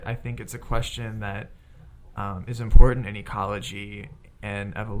I think it's a question that is important in ecology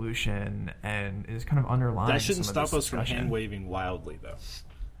and evolution and is kind of underlying. That shouldn't some of stop this us from discussion. hand waving wildly, though.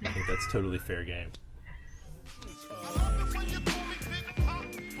 I think that's totally fair game.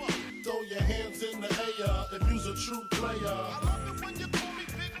 Throw your hands in the air if you's a true player.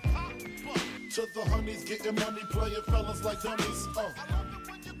 To the honeys, getting money, playing fellas like dummies.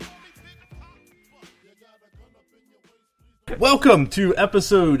 Welcome to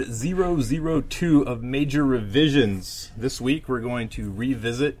episode 002 of Major Revisions. This week we're going to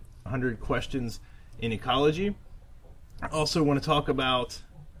revisit 100 questions in ecology. I also want to talk about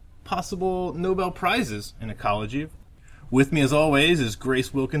possible Nobel Prizes in ecology. With me as always is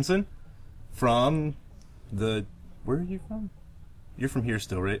Grace Wilkinson from the... Where are you from? You're from here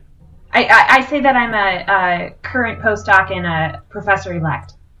still, right? I say that I'm a current postdoc and a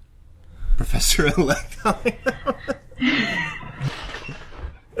professor-elect. Professor-elect.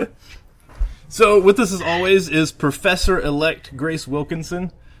 So, with us as always is Professor-elect Grace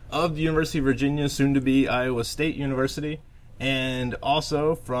Wilkinson of the University of Virginia, soon to be Iowa State University, and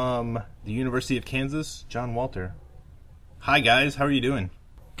also from the University of Kansas, John Walter. Hi guys, how are you doing?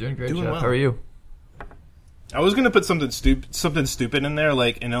 Doing great, Doing Jeff. well. How are you? I was going to put something stupid in there,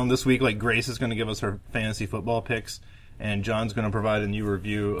 like, this week, like, Grace is going to give us her fantasy football picks, and John's going to provide a new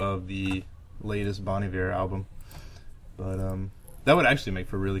review of the latest Bon Iver album. But, that would actually make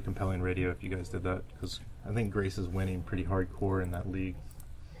for really compelling radio if you guys did that, because I think Grace is winning pretty hardcore in that league.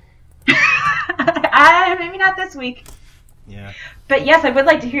 Maybe not this week. Yeah. But yes, I would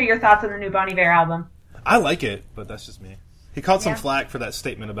like to hear your thoughts on the new Bon Iver album. I like it, but that's just me. He caught some Yeah. flack for that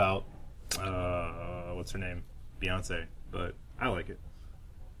statement about, what's her name? Beyonce, but I like it.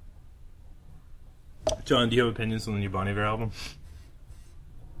 John, do you have opinions on the new Bon Iver album?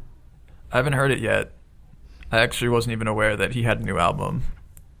 I haven't heard it yet. I actually wasn't even aware that he had a new album.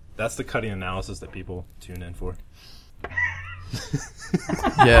 That's the cutting analysis that people tune in for.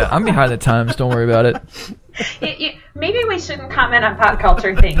 Yeah, I'm behind the times. Don't worry about it. Maybe we shouldn't comment on pop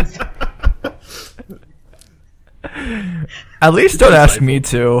culture things. At least don't ask me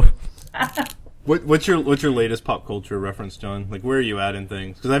to. What's your latest pop culture reference, John? Like, where are you at in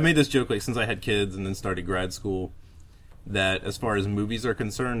things? Because I've made this joke, like, since I had kids and then started grad school, that as far as movies are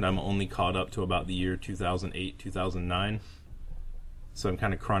concerned, I'm only caught up to about the year 2008, 2009. So I'm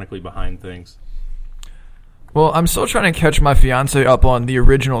kind of chronically behind things. Well, I'm still trying to catch my fiance up on the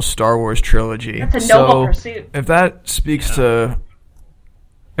original Star Wars trilogy. That's a noble pursuit. If that speaks to...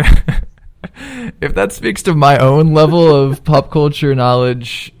 if that speaks to my own level of pop culture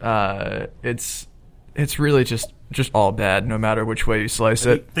knowledge, it's really just all bad, no matter which way you slice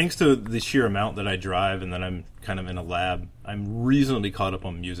it. Thanks to the sheer amount that I drive and that I'm kind of in a lab, I'm reasonably caught up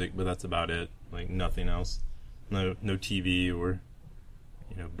on music, but that's about it. Like, nothing else. No TV or,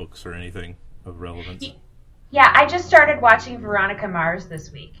 books or anything of relevance. Yeah, I just started watching Veronica Mars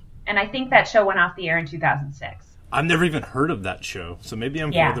this week, and I think that show went off the air in 2006. I've never even heard of that show, so maybe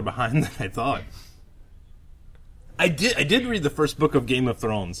I'm further behind than I thought. I did read the first book of Game of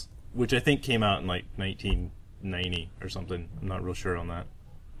Thrones, which I think came out in like 1990 or something. I'm not real sure on that.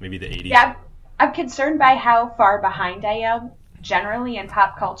 Maybe the 80s. Yeah, I'm concerned by how far behind I am generally in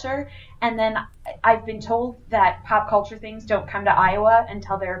pop culture, and then I've been told that pop culture things don't come to Iowa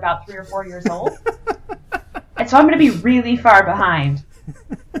until they're about 3 or 4 years old. And so I'm going to be really far behind.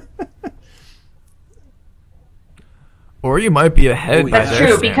 Or you might be ahead. By That's their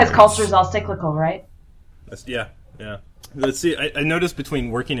true, because standards. culture's all cyclical, right? Yeah. Let's see. I noticed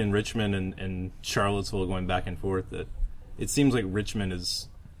between working in Richmond and Charlottesville, going back and forth, that it seems like Richmond is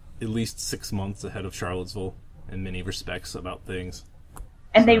at least 6 months ahead of Charlottesville in many respects about things.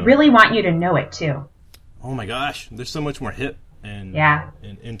 And they really want you to know it, too. Oh my gosh, they're so much more hip and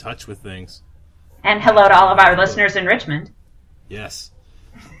in touch with things. And hello to all of our listeners in Richmond. Yes.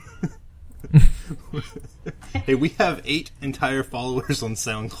 Hey, we have 8 entire followers on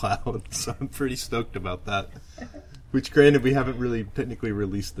SoundCloud, so I'm pretty stoked about that. Which, granted, we haven't really technically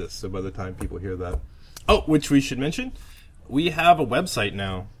released this, so by the time people hear that... Oh, which we should mention, we have a website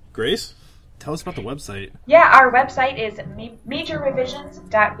now. Grace, tell us about the website. Yeah, our website is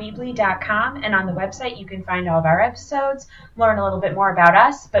majorrevisions.weebly.com, and on the website you can find all of our episodes, learn a little bit more about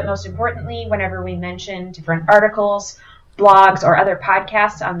us, but most importantly, whenever we mention different articles, blogs, or other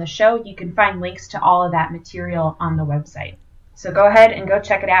podcasts on the show, you can find links to all of that material on the website. So go ahead and go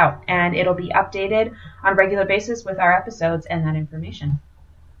check it out, and it'll be updated on a regular basis with our episodes and that information.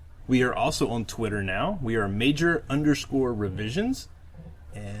 We are also on Twitter now. We are major_revisions,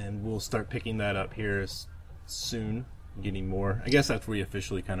 and we'll start picking that up here soon, getting more. I guess after we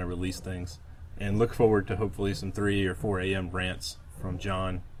officially kind of release things. And look forward to hopefully some 3 or 4 a.m. rants from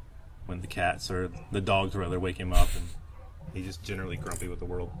John when the cats or the dogs rather wake him up, and he's just generally grumpy with the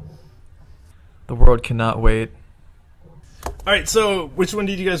world. The world cannot wait. All right, so which one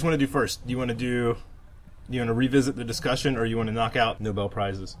do you guys want to do first? Do you want to revisit the discussion, or you want to knock out Nobel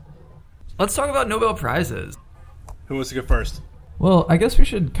Prizes? Let's talk about Nobel Prizes. Who wants to go first? Well, I guess we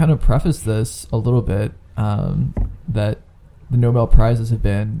should kind of preface this a little bit, that the Nobel Prizes have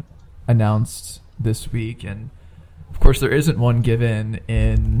been announced this week, and of course there isn't one given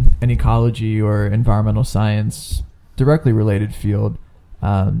in an ecology or environmental science directly related field.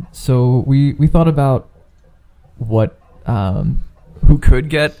 So we thought about who could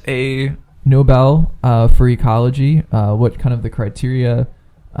get a Nobel for ecology, what kind of the criteria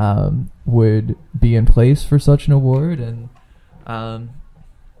would be in place for such an award, and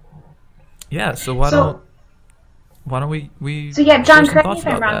so why don't we So yeah, John, share some correct me thoughts if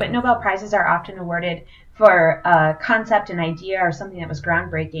I'm about wrong, that? but Nobel Prizes are often awarded for a concept, an idea, or something that was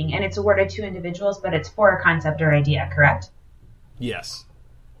groundbreaking, and it's awarded to individuals, but it's for a concept or idea, correct? Yes.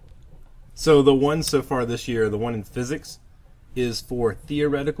 So the one so far this year, the one in physics, is for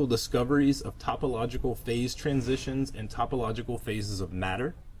theoretical discoveries of topological phase transitions and topological phases of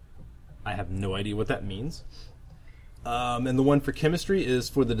matter. I have no idea what that means. And the one for chemistry is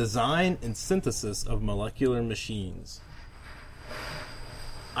for the design and synthesis of molecular machines.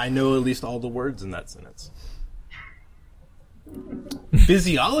 I know at least all the words in that sentence.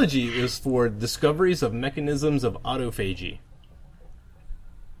 Physiology is for discoveries of mechanisms of autophagy.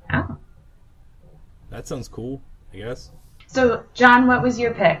 Oh. That sounds cool, I guess. So, John, what was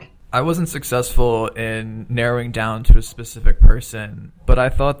your pick? I wasn't successful in narrowing down to a specific person, but I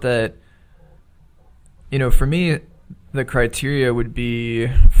thought that, for me, the criteria would be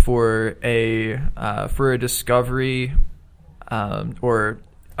for a discovery or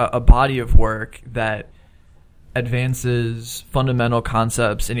a body of work that advances fundamental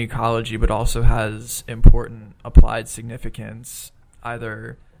concepts in ecology, but also has important applied significance,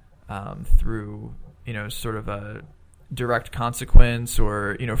 either through sort of a direct consequence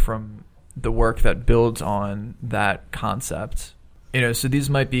or from the work that builds on that concept. So these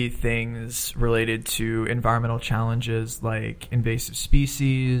might be things related to environmental challenges like invasive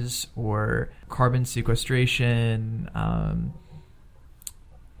species or carbon sequestration,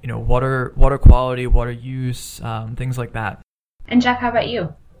 water quality, water use, things like that. And Jeff, how about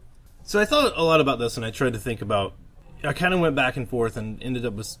you? So I thought a lot about this, and I tried to think about. I kind of went back and forth, and ended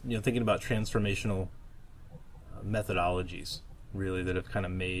up with thinking about transformational methodologies, really, that have kind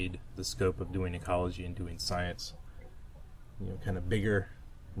of made the scope of doing ecology and doing science, kind of bigger,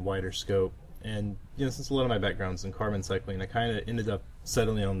 wider scope. And since a lot of my background's in carbon cycling, I kind of ended up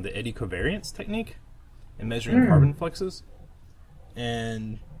settling on the eddy covariance technique and measuring carbon fluxes.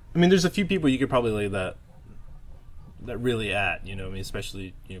 And there's a few people you could probably lay that really at,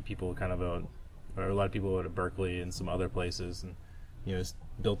 especially people kind of or a lot of people at Berkeley and some other places, and it's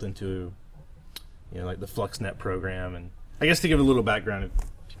built into like the FluxNet program. And I guess to give a little background, if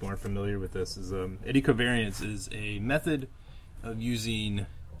people aren't familiar with this, is eddy covariance is a method of using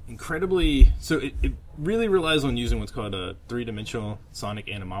incredibly. So it really relies on using what's called a three-dimensional sonic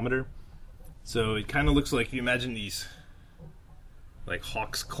anemometer. So it kind of looks like, you imagine these like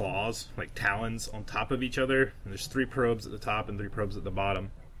hawk's claws, like talons on top of each other, and there's 3 probes at the top and 3 probes at the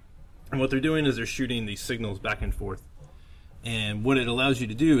bottom. And what they're doing is they're shooting these signals back and forth. And what it allows you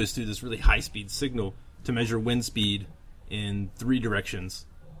to do is through this really high-speed signal to measure wind speed in 3 directions,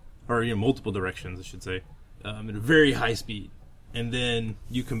 or multiple directions, I should say, at a very high speed. And then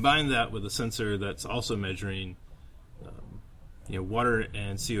you combine that with a sensor that's also measuring, water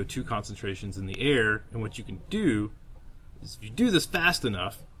and CO2 concentrations in the air. And what you can do is, if you do this fast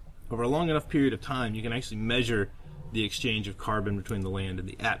enough, over a long enough period of time, you can actually measure the exchange of carbon between the land and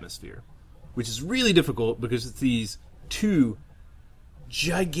the atmosphere, which is really difficult because it's these 2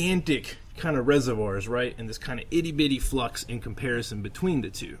 gigantic kind of reservoirs, right? And this kind of itty-bitty flux in comparison between the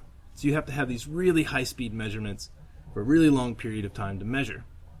 2. So you have to have these really high-speed measurements for a really long period of time to measure.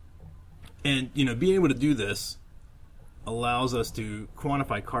 And, being able to do this allows us to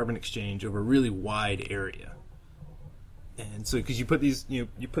quantify carbon exchange over a really wide area. And so, because you put these, you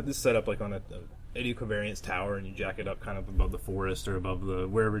put this setup like on a eddy covariance tower, and you jack it up kind of above the forest or above the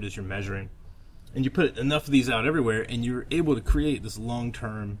wherever it is you're measuring, and you put enough of these out everywhere, and you're able to create this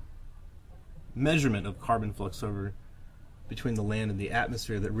long-term measurement of carbon flux over between the land and the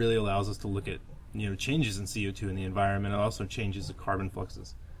atmosphere that really allows us to look at changes in CO2 in the environment, and also changes of carbon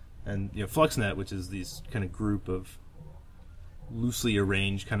fluxes. And FluxNet, which is these kind of group of loosely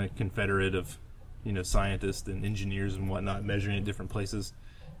arranged kind of confederate of scientists and engineers and whatnot measuring at different places,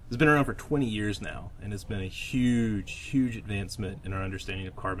 has been around for 20 years now, and it's been a huge advancement in our understanding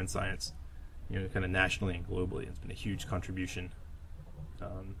of carbon science, kind of nationally and globally. It's been a huge contribution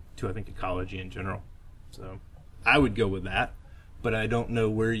to, I think, ecology in general. So I would go with that, but I don't know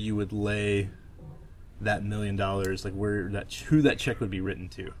where you would lay that $1 million, like who that check would be written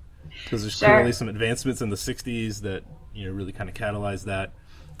to. Because there's clearly some advancements in the 60s that, really kind of catalyzed that,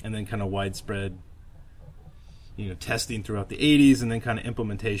 and then kind of widespread testing throughout the 80s, and then kind of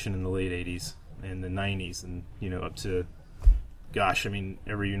implementation in the late 80s and the 90s, and up to,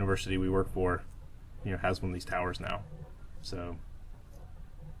 every university we work for has one of these towers now. So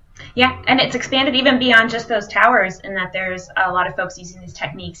yeah, and it's expanded even beyond just those towers, in that there's a lot of folks using these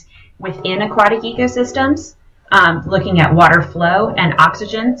techniques within aquatic ecosystems, looking at water flow and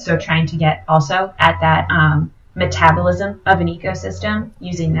oxygen, so trying to get also at that metabolism of an ecosystem,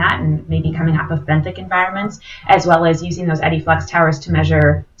 using that, and maybe coming off of benthic environments, as well as using those eddy flux towers to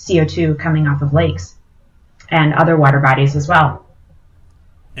measure CO2 coming off of lakes and other water bodies as well.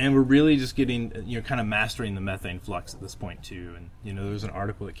 And we're really just getting, kind of mastering the methane flux at this point too. And there was an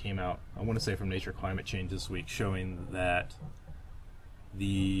article that came out, I want to say from Nature Climate Change this week, showing that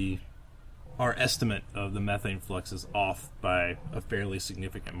our estimate of the methane flux is off by a fairly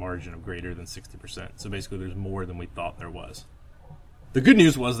significant margin of greater than 60%. So basically there's more than we thought there was. The good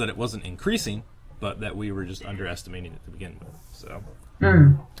news was that it wasn't increasing, but that we were just underestimating it to begin with. So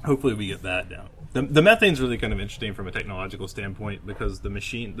hopefully we get that down. The methane's really kind of interesting from a technological standpoint, because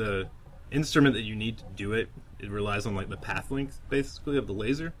the instrument that you need to do it relies on like the path length basically of the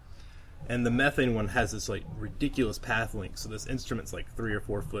laser. And the methane one has this like ridiculous path length. So this instrument's like 3 or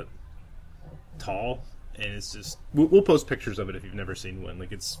 4 foot tall, and it's just we'll post pictures of it if you've never seen one.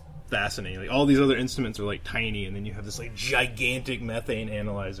 Like, it's fascinating. Like, all these other instruments are like tiny, and then you have this like gigantic methane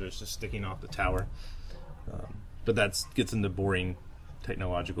analyzer just sticking off the tower. But that gets into boring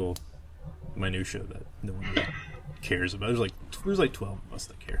technological minutia that no one really cares about. There's like 12 of us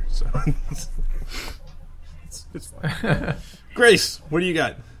that care, so it's fine. Grace, what do you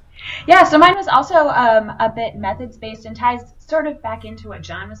got? Yeah, so mine was also a bit methods-based and ties sort of back into what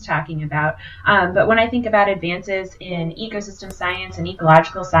John was talking about. But when I think about advances in ecosystem science and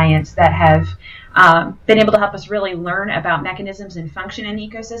ecological science that have been able to help us really learn about mechanisms and function in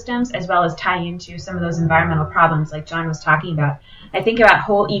ecosystems, as well as tie into some of those environmental problems like John was talking about, I think about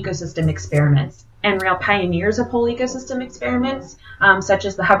whole ecosystem experiments and real pioneers of whole ecosystem experiments, such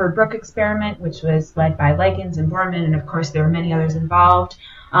as the Hubbard Brook experiment, which was led by Likens and Borman, and of course there were many others involved.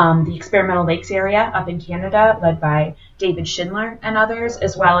 The Experimental Lakes area up in Canada, led by David Schindler and others,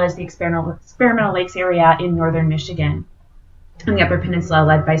 as well as the Experimental Lakes area in northern Michigan and the Upper Peninsula,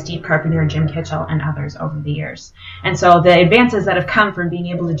 led by Steve Carpenter, Jim Kitchell, and others over the years. And so the advances that have come from being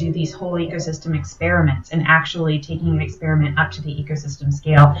able to do these whole ecosystem experiments and actually taking an experiment up to the ecosystem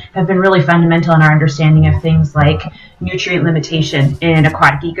scale have been really fundamental in our understanding of things like nutrient limitation in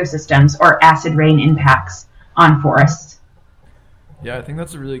aquatic ecosystems or acid rain impacts on forests. Yeah, I think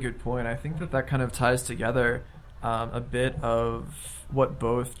that's a really good point. I think that kind of ties together a bit of what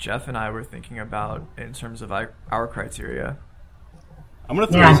both Jeff and I were thinking about in terms of our criteria. I'm going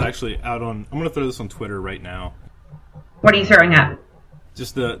to throw this actually out on. I'm going to throw this on Twitter right now. What are you throwing up?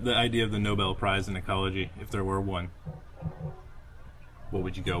 Just the idea of the Nobel Prize in ecology, if there were one. What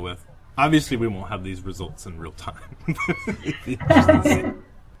would you go with? Obviously, we won't have these results in real time.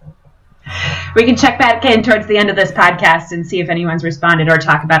 We can check back in towards the end of this podcast and see if anyone's responded or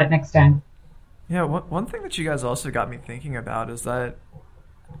talk about it next time. Yeah, one thing that you guys also got me thinking about is that,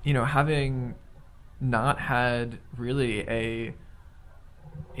 having not had really a,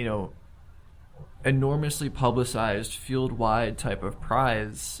 enormously publicized field-wide type of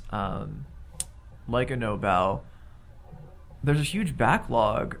prize, like a Nobel, there's a huge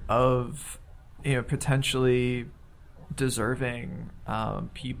backlog of, potentially deserving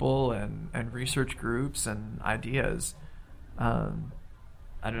people and research groups and ideas. I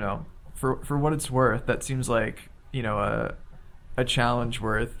don't know. For what it's worth, that seems like a challenge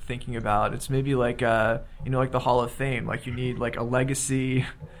worth thinking about. It's maybe like like the Hall of Fame. Like, you need like a legacy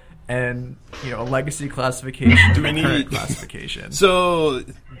and a legacy classification. Do we need current classification? So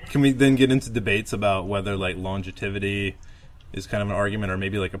can we then get into debates about whether like longevity is kind of an argument, or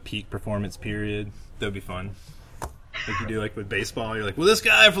maybe like a peak performance period? That'd be fun. Like you do like with baseball, you're like, well, this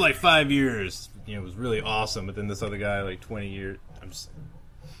guy for like 5 years, was really awesome, but then this other guy like 20 years.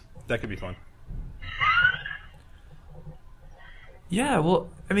 That could be fun. Yeah, well,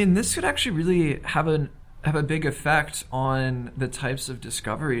 I mean, this could actually really have a big effect on the types of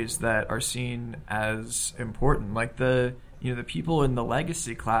discoveries that are seen as important. Like the people in the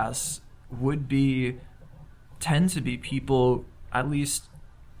legacy class would tend to be people, at least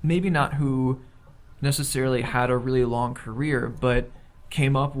maybe not who necessarily had a really long career, but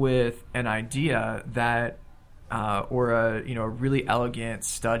came up with an idea that, or a really elegant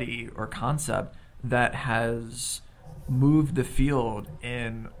study or concept that has moved the field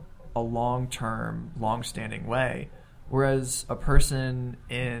in a long-term, long-standing way. Whereas a person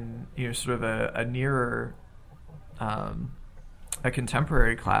in sort of a nearer, a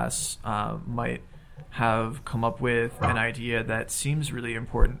contemporary class might have come up with an idea that seems really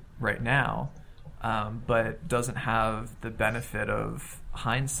important right now, but doesn't have the benefit of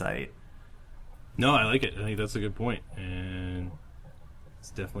hindsight. No, I like it. I think that's a good point, and it's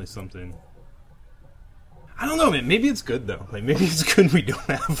definitely something. I don't know, man. Maybe it's good though. Like maybe it's good we don't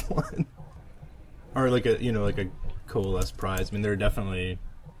have one, or like a coalesced prize. I mean, there are definitely,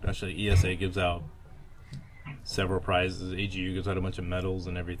 actually, ESA gives out several prizes. AGU gives out a bunch of medals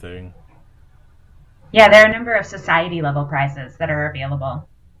and everything. Yeah, there are a number of society level prizes that are available,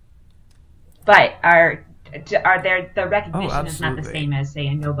 but are there the recognition is not the same as, say,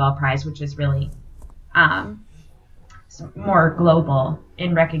 a Nobel Prize, which is really more global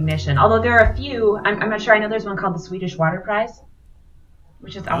in recognition. Although there are a few, I'm not sure. I know there's one called the Swedish Water Prize,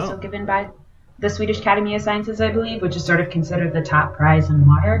 which is also given by the Swedish Academy of Sciences, I believe, which is sort of considered the top prize in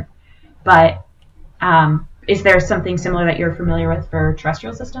water. But is there something similar that you're familiar with for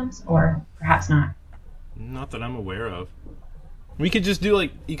terrestrial systems, or perhaps not? Not that I'm aware of. We could just do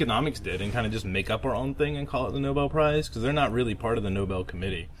like economics did and kind of just make up our own thing and call it the Nobel Prize, because they're not really part of the Nobel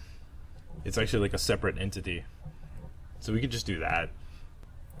Committee. It's actually like a separate entity. So we could just do that.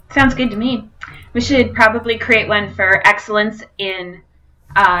 Sounds good to me. We should probably create one for excellence in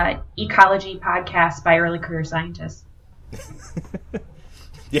ecology podcasts by early career scientists.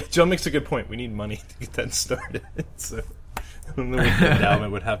 Yeah, Joe makes a good point. We need money to get that started. So I don't know what the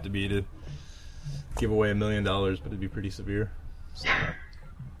endowment would have to be to give away $1 million, but it'd be pretty severe. So.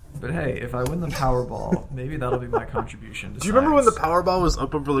 But hey, if I win the Powerball, maybe that'll be my contribution to Do you remember when the Powerball was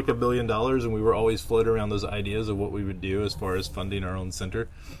up over like $1 million and we were always floating around those ideas of what we would do as far as funding our own center?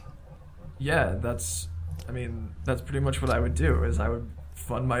 Yeah, that's pretty much what I would do, is I would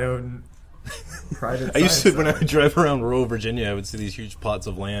fund my own private I used to, when I center. would drive around rural Virginia, I would see these huge plots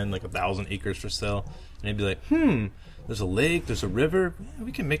of land, like 1,000 acres for sale, and I'd be like, there's a lake, there's a river,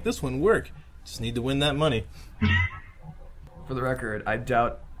 we can make this one work. Just need to win that money. For the record, I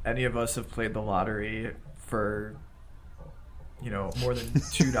doubt any of us have played the lottery for, more than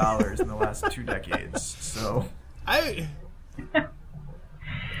 $2 in the last 2 decades. So I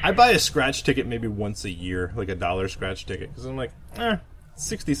buy a scratch ticket maybe once a year, like $1 scratch ticket, because I'm like,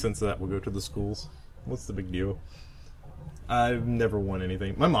 60 cents of that will go to the schools. What's the big deal? I've never won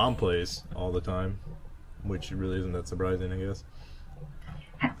anything. My mom plays all the time, which really isn't that surprising, I guess.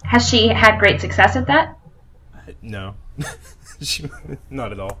 Has she had great success at that? No.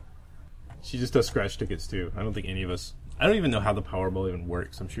 Not at all. She just does scratch tickets too. I don't think any of us... I don't even know how the Powerball even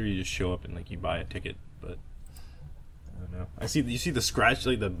works. I'm sure you just show up and you buy a ticket, but I don't know. You see the scratch,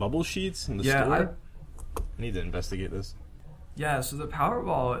 the bubble sheets in the store? I need to investigate this. Yeah, so the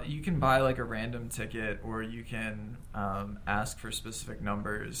Powerball, you can buy a random ticket, or you can ask for specific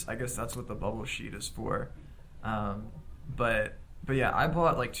numbers. I guess that's what the bubble sheet is for. But yeah, I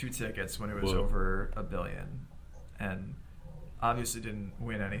bought 2 tickets when it was over $1 billion, and obviously didn't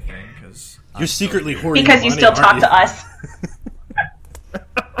win anything because you're secretly hoarding because you money, still talk to us.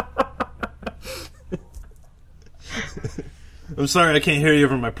 I'm sorry, I can't hear you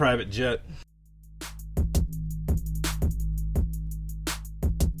over my private jet.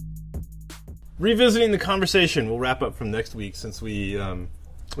 Revisiting the conversation, we'll wrap up from next week since we,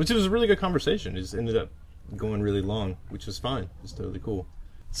 which was a really good conversation. It just ended up going really long, which was fine. It's totally cool.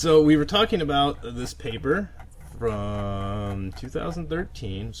 So we were talking about this paper from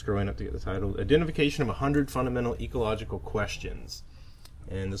 2013, scrolling up to get the title, Identification of 100 Fundamental Ecological Questions.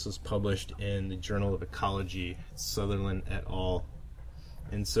 And this was published in the Journal of Ecology, Sutherland et al.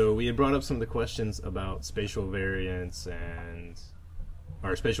 And so we had brought up some of the questions about spatial variance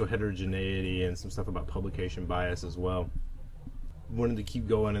or spatial heterogeneity and some stuff about publication bias as well. Wanted to keep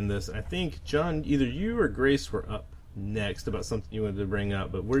going in this. I think, John, either you or Grace were up next about something you wanted to bring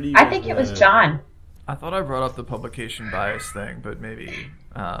up, but where do you I think it was John. I thought I brought up the publication bias thing, but maybe...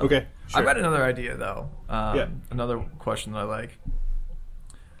 okay, sure. I've got another idea, though. Another question that I like.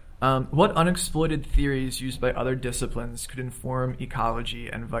 What unexploited theories used by other disciplines could inform ecology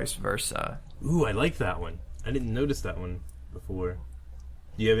and vice versa? Ooh, I like that one. I didn't notice that one before.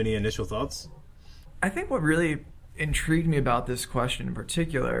 Do you have any initial thoughts? I think what really intrigued me about this question in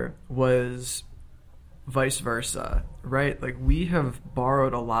particular was vice versa, right? We have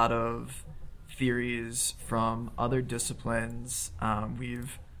borrowed a lot of theories from other disciplines.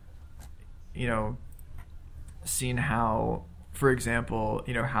 We've seen how, for example,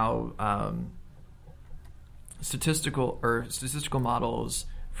 how statistical models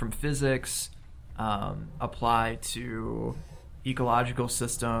from physics apply to ecological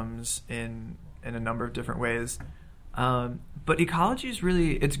systems in a number of different ways. But ecology is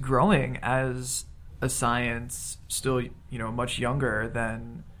it's growing as a science, still, much younger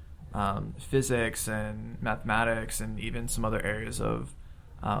than physics and mathematics and even some other areas of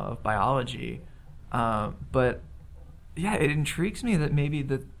biology. But yeah, it intrigues me that maybe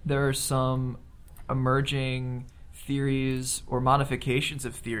that there are some emerging theories or modifications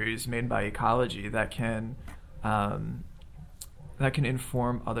of theories made by ecology that can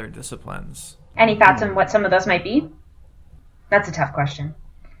inform other disciplines. Any thoughts on what some of those might be? That's a tough question.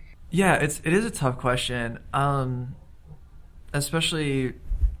 Yeah, it is a tough question, especially,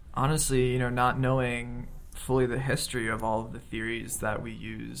 honestly, not knowing fully the history of all of the theories that we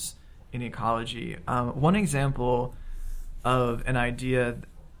use in ecology. One example of an idea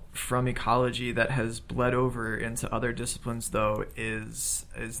from ecology that has bled over into other disciplines, though, is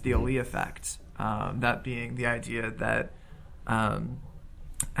the Ali effect. That being the idea that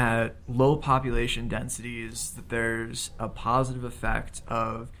at low population densities, that there's a positive effect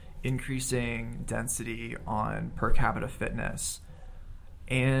of increasing density on per capita fitness.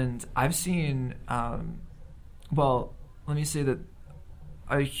 And I've seen, let me say that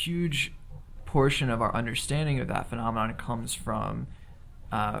a huge portion of our understanding of that phenomenon comes from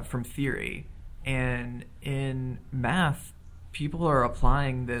theory. And in math, people are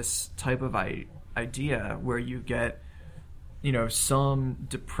applying this type of idea where you get, some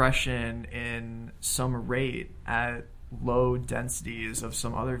depression in some rate at low densities of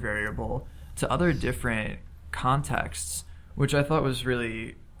some other variable to other different contexts, which I thought was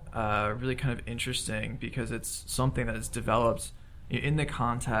really kind of interesting, because it's something that is developed in the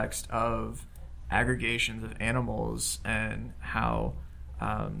context of aggregations of animals and how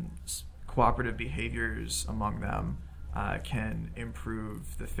cooperative behaviors among them can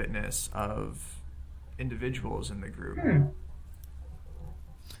improve the fitness of individuals in the group.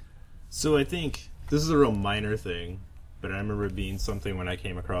 So I think this is a real minor thing, but I remember it being something when I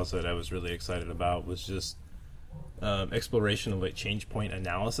came across it I was really excited about, was just exploration of change point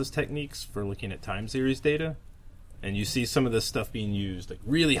analysis techniques for looking at time series data. And you see some of this stuff being used,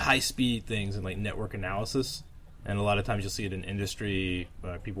 really high speed things in network analysis. And a lot of times you'll see it in industry,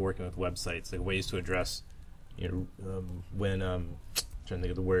 people working with websites, ways to address, when I'm trying to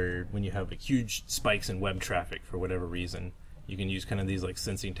think of the word, when you have huge spikes in web traffic for whatever reason, you can use kind of these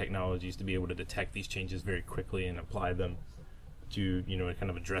sensing technologies to be able to detect these changes very quickly and apply them to, kind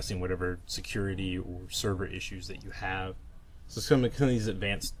of addressing whatever security or server issues that you have. So some of these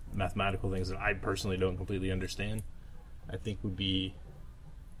advanced mathematical things that I personally don't completely understand, I think would be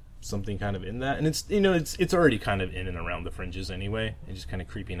something kind of in that. And it's already kind of in and around the fringes anyway, and just kind of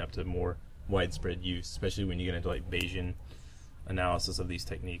creeping up to more widespread use, especially when you get into Bayesian analysis of these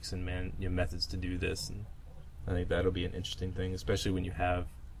techniques and methods to do this. And I think that'll be an interesting thing, especially when you have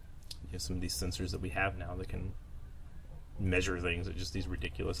some of these sensors that we have now that can measure things at just these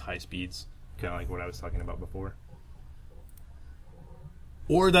ridiculous high speeds, kind of like what I was talking about before.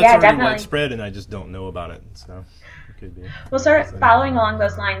 Or that's already definitely widespread and I just don't know about it. So it could be. Well, sort of following along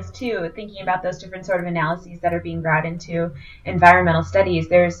those lines too, thinking about those different sort of analyses that are being brought into environmental studies,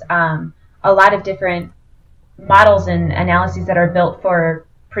 there's a lot of different models and analyses that are built for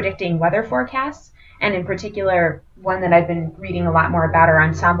predicting weather forecasts. And in particular, one that I've been reading a lot more about are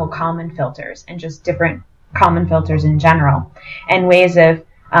ensemble Kalman filters, and just different Kalman filters in general, and ways of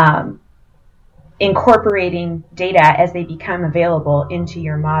incorporating data as they become available into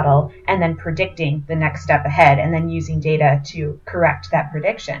your model, and then predicting the next step ahead, and then using data to correct that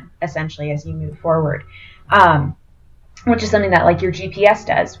prediction, essentially, as you move forward, which is something that your GPS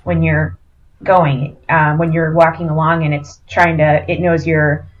does when you're going, when you're walking along, and it knows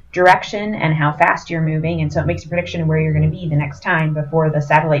your direction and how fast you're moving, and so it makes a prediction of where you're going to be the next time before the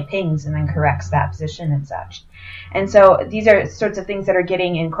satellite pings and then corrects that position and such. And so these are sorts of things that are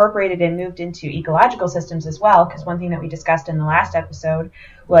getting incorporated and moved into ecological systems as well, because one thing that we discussed in the last episode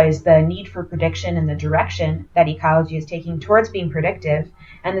was the need for prediction and the direction that ecology is taking towards being predictive.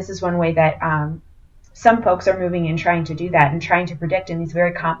 And this is one way that some folks are moving and trying to do that, and trying to predict in these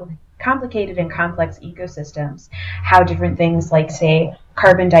very complicated and complex ecosystems how different things like, say,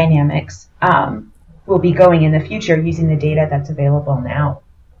 carbon dynamics will be going in the future using the data that's available now,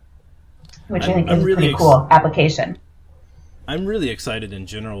 which I think is a pretty cool application. I'm really excited in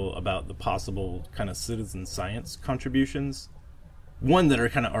general about the possible kind of citizen science contributions one that are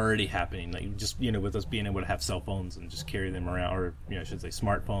kind of already happening, like just with us being able to have cell phones and just carry them around, or I should say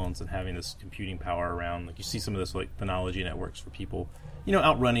smartphones, and having this computing power around. Like you see some of this like phenology networks for people,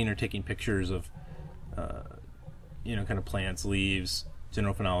 out running or taking pictures of, kind of plants, leaves,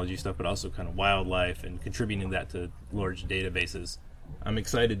 general phenology stuff, but also kind of wildlife and contributing that to large databases. I'm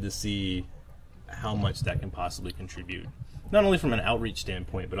excited to see how much that can possibly contribute, not only from an outreach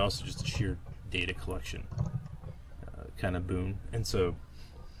standpoint, but also just a sheer data collection kind of boom. And so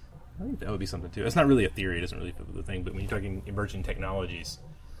I think that would be something too. It's not really a theory, it doesn't really fit with the thing, but when you're talking emerging technologies,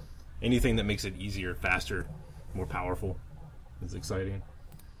 anything that makes it easier, faster, more powerful is exciting.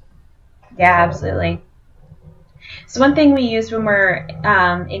 Yeah, absolutely. So one thing we use when we're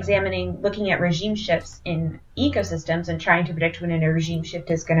looking at regime shifts in ecosystems and trying to predict when a regime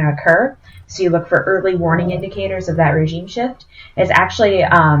shift is going to occur, so you look for early warning indicators of that regime shift, is actually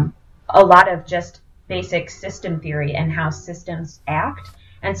a lot of just basic system theory and how systems act.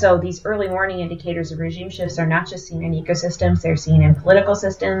 And so these early warning indicators of regime shifts are not just seen in ecosystems, they're seen in political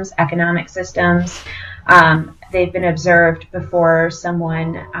systems, economic systems. They've been observed before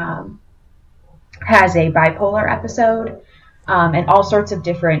someone has a bipolar episode, and all sorts of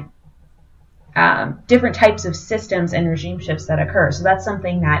different types of systems and regime shifts that occur. So that's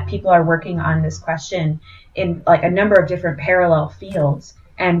something that people are working on this question in like a number of different parallel fields,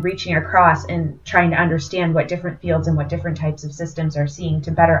 and reaching across and trying to understand what different fields and what different types of systems are seeing to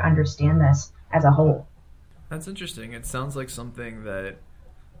better understand this as a whole. That's interesting. It sounds like something that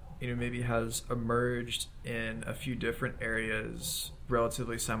maybe has emerged in a few different areas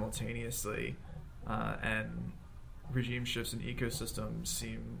relatively simultaneously, and regime shifts in ecosystems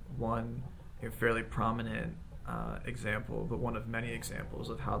seem one fairly prominent example, but one of many examples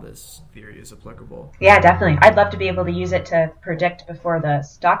of how this theory is applicable. Yeah, definitely. I'd love to be able to use it to predict before the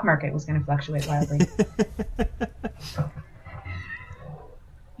stock market was going to fluctuate wildly.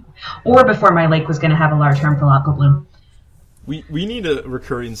 Or before my lake was going to have a large harmful algal bloom. We need a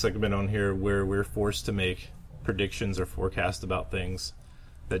recurring segment on here where we're forced to make predictions or forecasts about things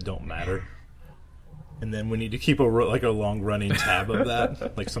that don't matter. And then we need to keep a long-running tab of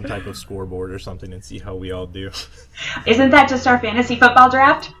that, like some type of scoreboard or something, and see how we all do. Isn't that just our fantasy football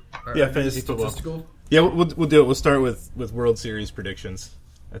draft? Yeah, fantasy football. Yeah, we'll do it. We'll start with World Series predictions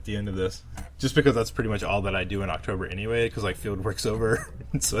at the end of this, just because that's pretty much all that I do in October anyway, because field work's over,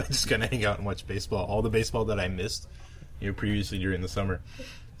 and so I just kind of hang out and watch baseball, all the baseball that I missed, previously during the summer.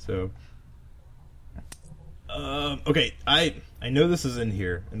 So, okay, I know this is in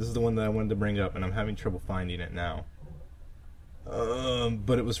here, and this is the one that I wanted to bring up, and I'm having trouble finding it now.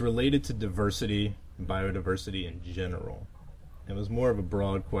 But it was related to diversity, biodiversity in general. It was more of a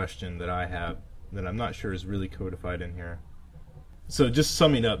broad question that I have that I'm not sure is really codified in here. So just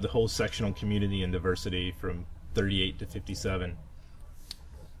summing up the whole section on community and diversity from 38 to 57.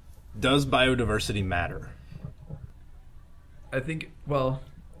 Does biodiversity matter? I think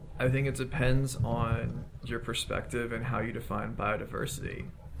it depends on your perspective and how you define biodiversity.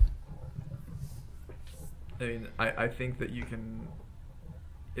 I mean, I think that you can,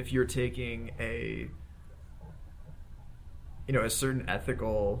 if you're taking a certain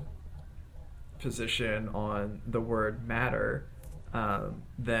ethical position on the word matter,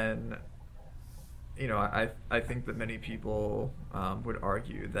 then I think that many people would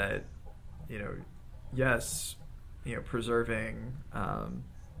argue that yes, preserving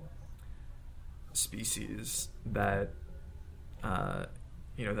species that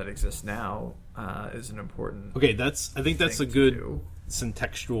that exist now is an important. Okay, I think that's a good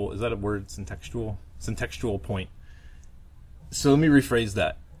syntextual. Is that a word? Syntextual point. So let me rephrase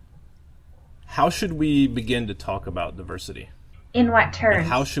that. How should we begin to talk about diversity? In what terms? And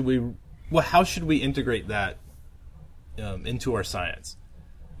how should we integrate that into our science?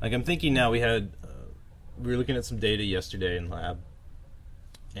 Like I'm thinking now, we were looking at some data yesterday in lab,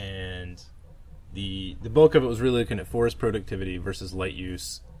 and the bulk of it was really looking at forest productivity versus light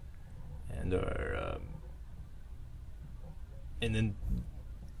use, and then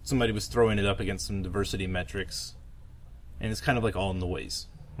somebody was throwing it up against some diversity metrics, and it's kind of like all noise,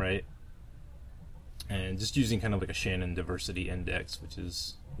 right? And just using kind of like a Shannon diversity index, which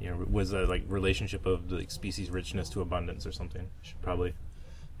is was a like relationship of the species richness to abundance or something. I should probably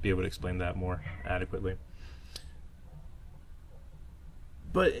be able to explain that more adequately.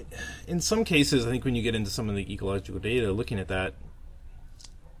 But in some cases, I think when you get into some of the ecological data, looking at that,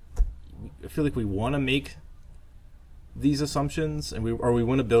 I feel like we want to make these assumptions, and we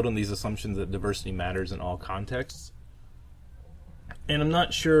want to build on these assumptions that diversity matters in all contexts. And I'm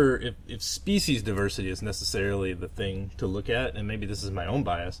not sure if species diversity is necessarily the thing to look at, and maybe this is my own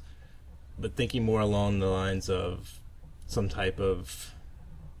bias, but thinking more along the lines of some type of,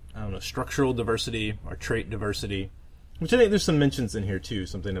 I don't know, structural diversity or trait diversity, which I think there's some mentions in here too,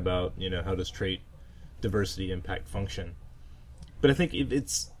 something about, how does trait diversity impact function. But I think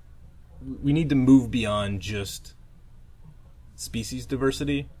we need to move beyond just species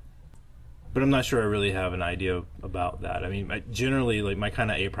diversity, but I'm not sure I really have an idea about that. I mean, generally, like, my kind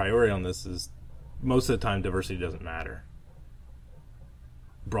of a priori on this is most of the time diversity doesn't matter,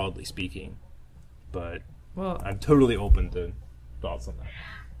 broadly speaking, but I'm totally open to thoughts on that.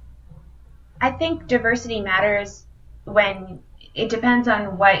 I think diversity matters when it depends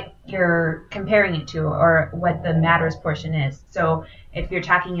on what you're comparing it to or what the matters portion is. So if you're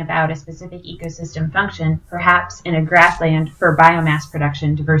talking about a specific ecosystem function, perhaps in a grassland for biomass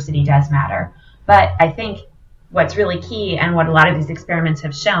production, diversity does matter. But I think what's really key and what a lot of these experiments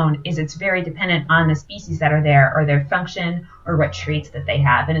have shown is it's very dependent on the species that are there or their function or what traits that they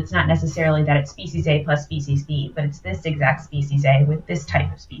have. And it's not necessarily that it's species A plus species B, but it's this exact species A with this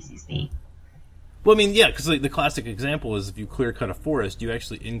type of species B. Well, I mean, yeah, because the classic example is if you clear cut a forest, you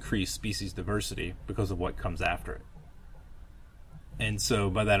actually increase species diversity because of what comes after it. And so,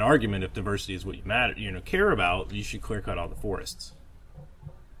 by that argument, if diversity is what you care about, you should clear cut all the forests.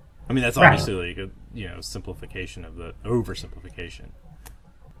 I mean, that's obviously like a simplification of the oversimplification.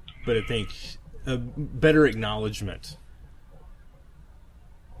 But I think a better acknowledgement,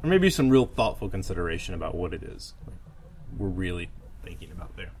 or maybe some real thoughtful consideration about what it is we're really thinking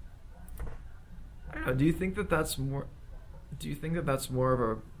about there. I don't know, do you think that that's more of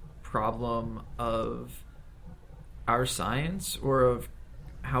a problem of our science or of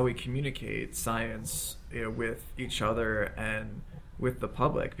how we communicate science, with each other and with the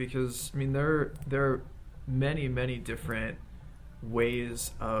public? Because I mean, there are many, many different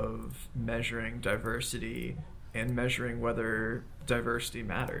ways of measuring diversity and measuring whether diversity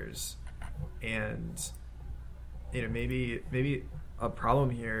matters. And maybe a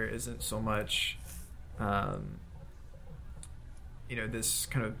problem here isn't so much this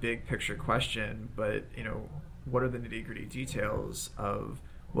kind of big picture question, but what are the nitty-gritty details of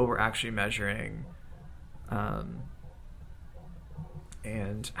what we're actually measuring,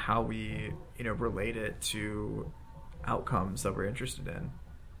 and how we relate it to outcomes that we're interested in.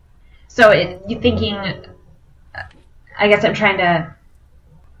 So you're thinking, I guess I'm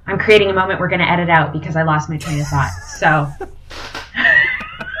creating a moment we're going to edit out because I lost my train of thought. So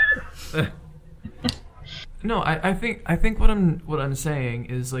no, I think what I'm saying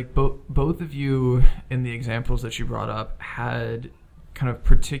is, like, both of you in the examples that you brought up had kind of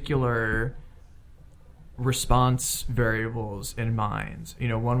particular response variables in mind.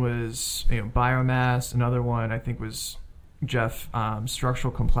 One was biomass. Another one I think was, Jeff,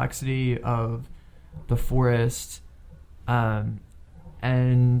 structural complexity of the forest, and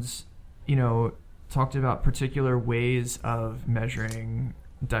talked about particular ways of measuring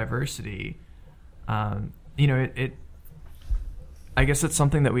diversity. I guess it's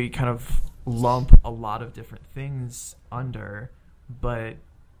something that we kind of lump a lot of different things under, but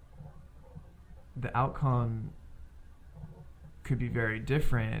the outcome could be very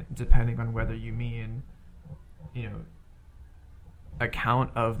different depending on whether you mean, a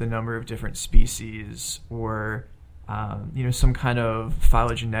count of the number of different species or, some kind of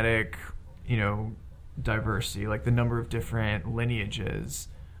phylogenetic, diversity, like the number of different lineages,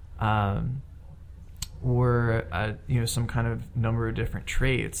 or some kind of number of different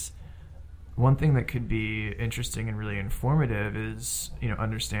traits. One thing that could be interesting and really informative is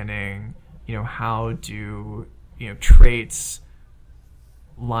understanding how do traits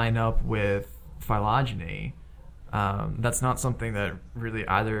line up with phylogeny. That's not something that really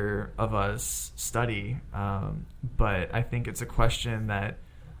either of us study, but I think it's a question that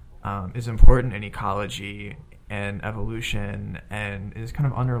is important in ecology and evolution, and is kind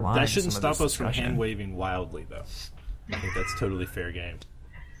of underlying. That shouldn't some of stop this us from discussion. hand waving wildly, though. I think that's totally fair game.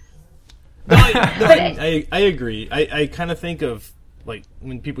 No, I agree. I kind of think of, like,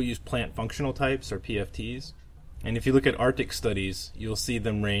 when people use plant functional types or PFTs, and if you look at Arctic studies, you'll see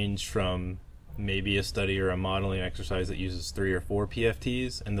them range from maybe a study or a modeling exercise that uses 3 or 4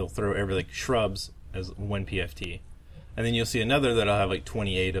 PFTs, and they'll throw every, like, shrubs as 1 PFT. And then you'll see another that'll have like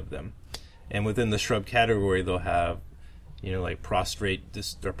 28 of them. And within the shrub category, they'll have, like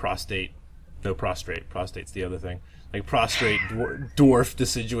prostate's the other thing. Like prostrate dwarf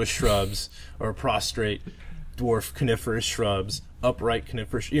deciduous shrubs, or prostrate dwarf coniferous shrubs, upright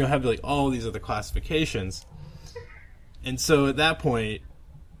coniferous, have like all these other classifications. And so at that point,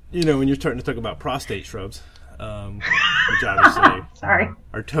 when you're starting to talk about prostate shrubs, which obviously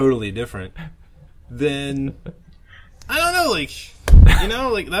are totally different, then I don't know,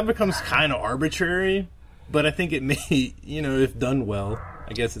 like that becomes kind of arbitrary, but I think it may, if done well,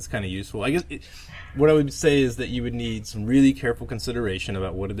 I guess it's kind of useful. I guess what I would say is that you would need some really careful consideration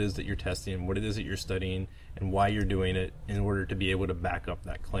about what it is that you're testing, what it is that you're studying, and why you're doing it in order to be able to back up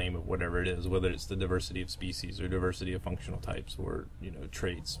that claim of whatever it is, whether it's the diversity of species or diversity of functional types or,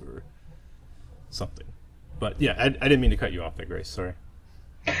 traits or something. But yeah, I didn't mean to cut you off there, Grace. Sorry.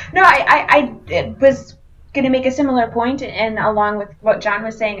 No, I was going to make a similar point, and along with what John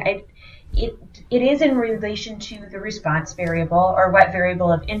was saying, it is in relation to the response variable or what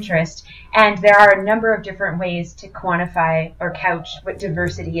variable of interest, and there are a number of different ways to quantify or couch what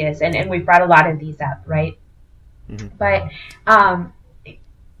diversity is, and we've brought a lot of these up, right? Mm-hmm. But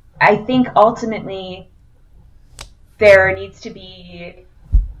I think ultimately there needs to be,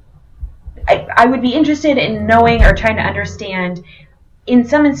 I would be interested in knowing or trying to understand, in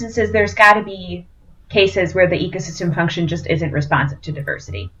some instances there's got to be cases where the ecosystem function just isn't responsive to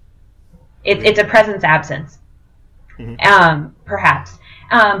diversity. It's a presence-absence, perhaps.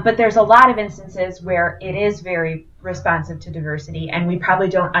 But there's a lot of instances where it is very responsive to diversity, and we probably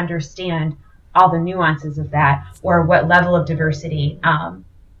don't understand all the nuances of that or what level of diversity.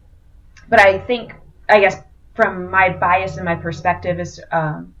 But I guess from my bias and my perspective is,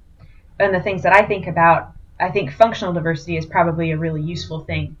 and the things that I think about, I think functional diversity is probably a really useful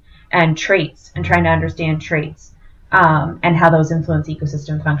thing, and traits, and trying to understand traits. And how those influence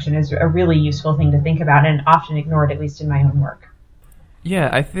ecosystem function is a really useful thing to think about, and often ignored, at least in my own work. Yeah,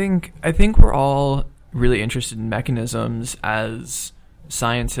 I think we're all really interested in mechanisms as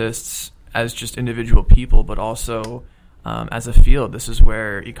scientists, as just individual people, but also as a field. This is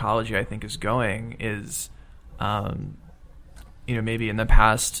where ecology, I think, is going. Is maybe in the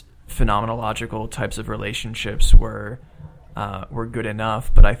past phenomenological types of relationships were good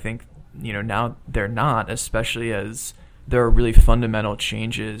enough, but I think now they're not, especially as there are really fundamental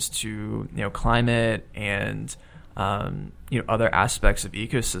changes to climate and other aspects of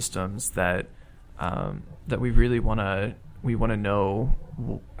ecosystems that we really want to know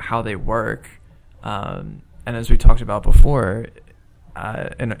how they work. And as we talked about before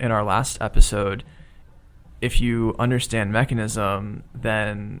in our last episode, if you understand mechanism,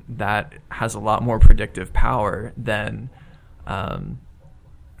 then that has a lot more predictive power than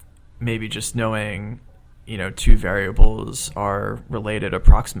maybe just knowing, two variables are related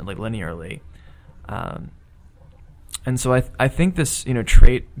approximately linearly. And so I think this,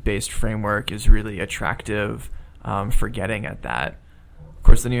 trait-based framework is really attractive for getting at that. Of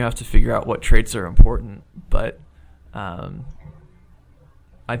course, then you have to figure out what traits are important, but I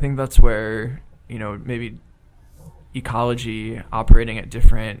think that's where, maybe ecology operating at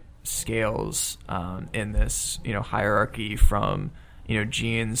different scales in this, hierarchy from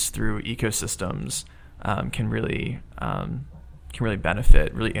genes through ecosystems can really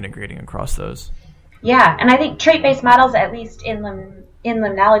benefit, really integrating across those. Yeah, and I think trait-based models, at least in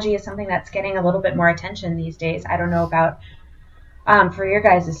limnology, is something that's getting a little bit more attention these days. I don't know about for your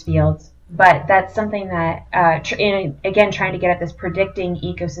guys' fields, but that's something that, again, trying to get at this predicting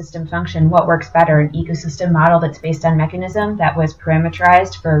ecosystem function, what works better, an ecosystem model that's based on mechanism that was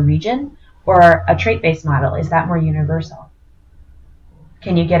parameterized for a region, or a trait-based model? Is that more universal?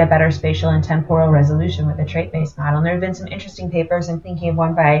 Can you get a better spatial and temporal resolution with a trait-based model? And there have been some interesting papers, I'm thinking of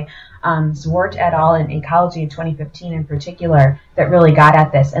one by Zwart et al. In Ecology in 2015 in particular, that really got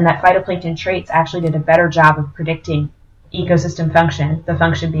at this, and that phytoplankton traits actually did a better job of predicting ecosystem function, the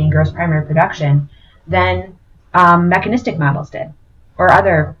function being gross primary production, than mechanistic models did, or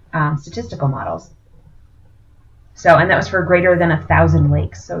other statistical models. So, and that was for greater than 1,000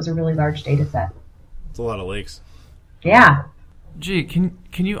 lakes, so it was a really large data set. It's a lot of lakes. Yeah. Gee, can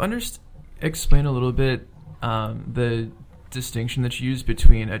you explain a little bit the distinction that you use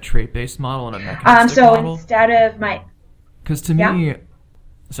between a trait-based model and a mechanistic model? So instead of my... Because to me...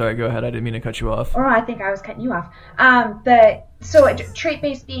 Sorry, go ahead. I didn't mean to cut you off. Oh, I think I was cutting you off.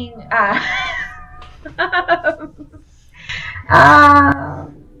 Trait-based being...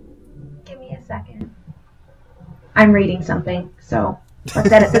 give me a second. I'm reading something, so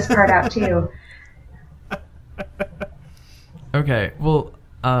let's edit this part out too. Okay, well,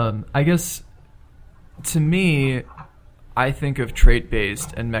 I guess to me, I think of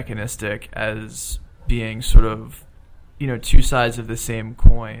trait-based and mechanistic as being sort of, two sides of the same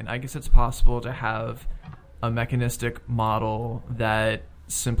coin. I guess it's possible to have a mechanistic model that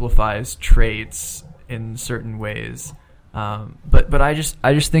simplifies traits in certain ways, but I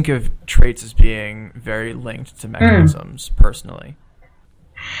just think of traits as being very linked to mechanisms personally.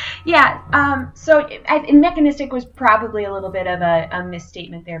 Yeah, so mechanistic was probably a little bit of a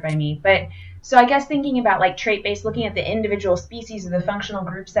misstatement there by me, but So I guess thinking about like trait-based, looking at the individual species of the functional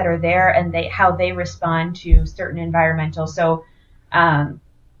groups that are there and how they respond to certain environmental. So,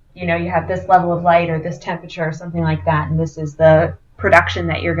 you have this level of light or this temperature or something like that, and this is the production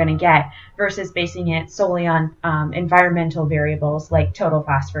that you're going to get, versus basing it solely on environmental variables like total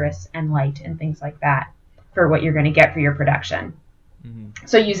phosphorus and light and things like that for what you're going to get for your production. Mm-hmm.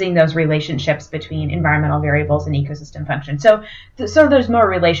 So using those relationships between environmental variables and ecosystem function. So there's more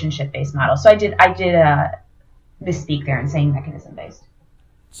relationship-based models. So I did misspeak there in saying mechanism-based.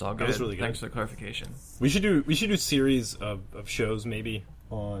 It's all good. That was really good. Thanks for the clarification. We should do a series of shows maybe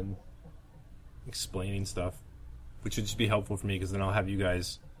on explaining stuff, which would just be helpful for me, because then I'll have you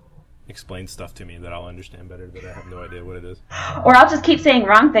guys explain stuff to me that I'll understand better, that I have no idea what it is. Or I'll just keep saying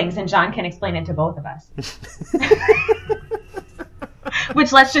wrong things and John can explain it to both of us.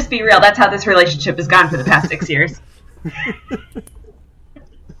 Which, let's just be real, that's how this relationship has gone for the past 6 years. Hey,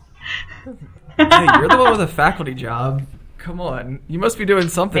 you're the one with a faculty job. Come on. You must be doing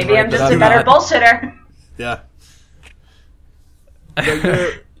something. Maybe right I'm just a better bullshitter. Yeah.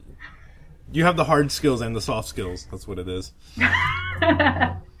 You have the hard skills and the soft skills. That's what it is.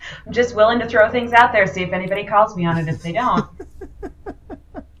 I'm just willing to throw things out there, see if anybody calls me on it. If they don't,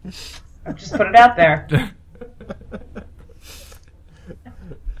 I'll just put it out there.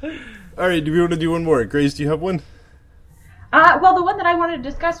 All right, do we want to do one more? Grace, do you have one? Well, the one that I wanted to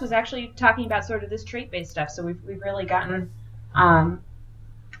discuss was actually talking about sort of this trait-based stuff. So we've really gotten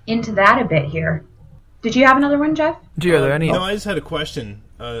into that a bit here. Did you have another one, Jeff? Are there any? No, I just had a question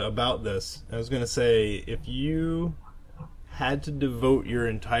about this. I was going to say, if you had to devote your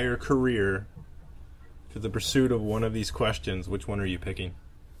entire career to the pursuit of one of these questions, which one are you picking?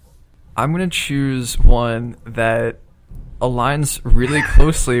 I'm going to choose one that aligns really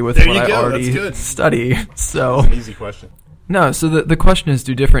closely with what I already study. So that's an easy question. No, so the question is,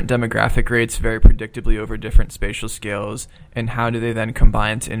 do different demographic rates vary predictably over different spatial scales, and how do they then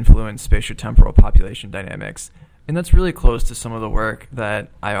combine to influence spatiotemporal population dynamics? And that's really close to some of the work that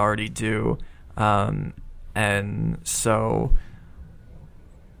I already do. And so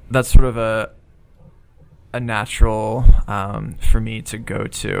that's sort of a natural for me to go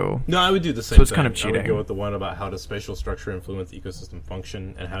to. No, I would do the same So it's thing. kind of cheating. I would go with the one about how does spatial structure influence ecosystem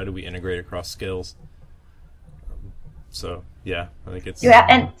function, and how do we integrate across scales. So, yeah, I think it's... Yeah,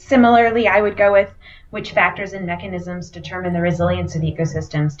 and similarly, I would go with which factors and mechanisms determine the resilience of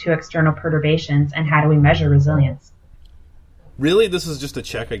ecosystems to external perturbations, and how do we measure resilience? Really, this is just a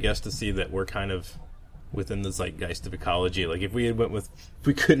check, I guess, to see that we're kind of within the zeitgeist of ecology. Like, if we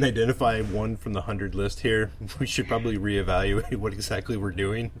couldn't identify one from the 100 list here, we should probably reevaluate what exactly we're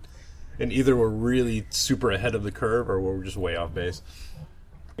doing. And either we're really super ahead of the curve, or we're just way off base.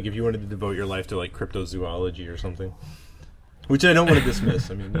 Like, if you wanted to devote your life to, like, cryptozoology or something. Which I don't want to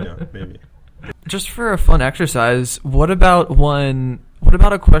dismiss. I mean, maybe. Just for a fun exercise, what about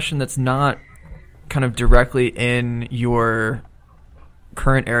a question that's not kind of directly in your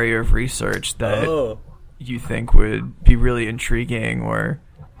current area of research that you think would be really intriguing? Or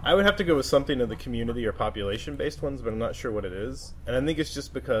I would have to go with something of the community or population-based ones, but I'm not sure what it is. And I think it's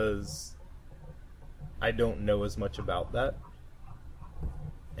just because I don't know as much about that.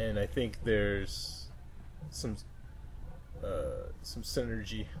 And I think there's some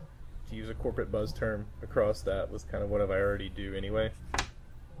synergy, to use a corporate buzz term, across that with kind of what I already do anyway.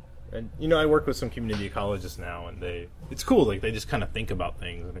 And, I work with some community ecologists now, and it's cool. Like, they just kind of think about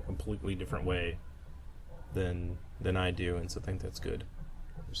things in a completely different way than I do, and so I think that's good.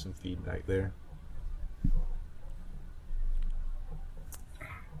 There's some feedback there.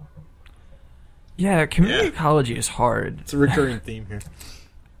 Yeah, community ecology is hard. It's a recurring theme here.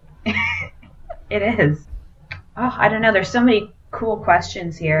 It is. Oh, I don't know. There's so many cool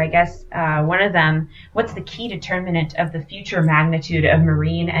questions here. I guess one of them, what's the key determinant of the future magnitude of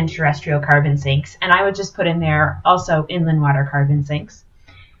marine and terrestrial carbon sinks? And I would just put in there also inland water carbon sinks.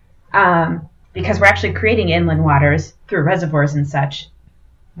 Because we're actually creating inland waters through reservoirs and such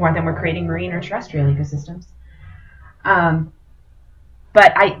more than we're creating marine or terrestrial ecosystems.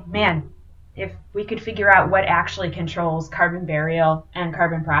 But if we could figure out what actually controls carbon burial and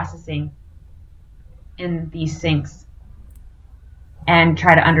carbon processing in these sinks and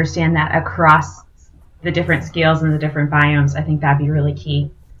try to understand that across the different scales and the different biomes, I think that'd be really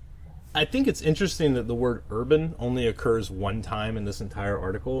key. I think it's interesting that the word urban only occurs one time in this entire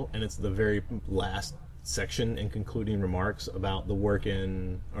article, and it's the very last section in concluding remarks about the work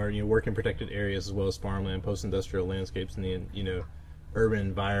in protected areas as well as farmland, post-industrial landscapes, and the urban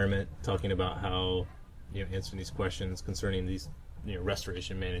environment, talking about how answering these questions concerning these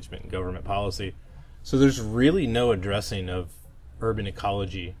restoration management and government policy. So there's really no addressing of urban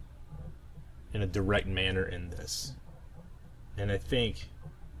ecology in a direct manner in this. And I think,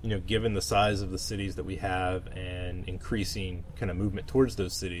 given the size of the cities that we have and increasing kind of movement towards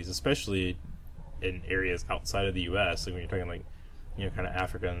those cities, especially in areas outside of the U.S., like when you're talking like, kind of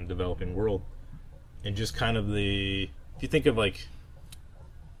Africa and the developing world, and just kind of if you think of like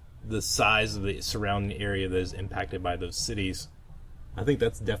the size of the surrounding area that is impacted by those cities, I think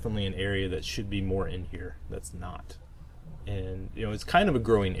that's definitely an area that should be more in here that's not. And, it's kind of a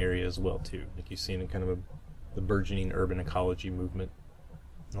growing area as well, too. Like you've seen in kind of the burgeoning urban ecology movement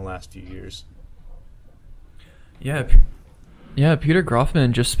in the last few years. Yeah, Peter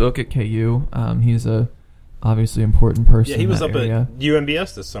Groffman just spoke at KU. He's a obviously important person. Yeah, he was up area. at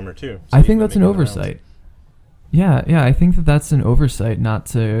UMBS this summer, too. So I think that's an oversight. Yeah, I think that's an oversight not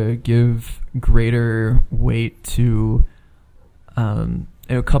to give greater weight to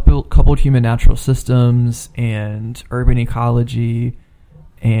coupled human natural systems and urban ecology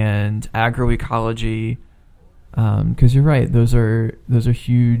and agroecology, because you're right, those are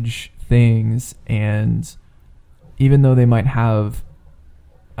huge things, and even though they might have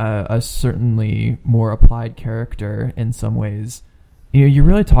a certainly more applied character in some ways, you're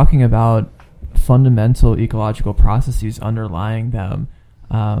really talking about fundamental ecological processes underlying them.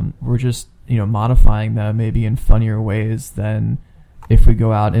 We're just modifying them maybe in funnier ways than if we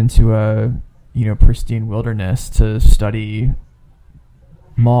go out into a pristine wilderness to study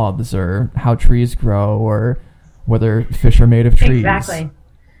moths or how trees grow or whether fish are made of trees. Exactly.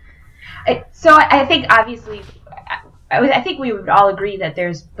 So I think obviously, I think we would all agree that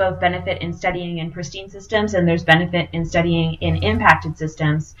there's both benefit in studying in pristine systems and there's benefit in studying in impacted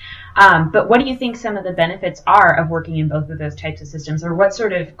systems. But what do you think some of the benefits are of working in both of those types of systems, or what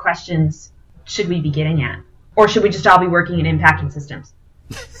sort of questions should we be getting at? Or should we just all be working in impacted systems?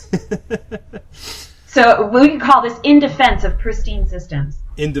 So we can call this in defense of pristine systems.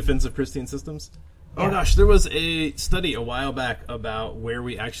 In defense of pristine systems? Yeah. Oh gosh, there was a study a while back about where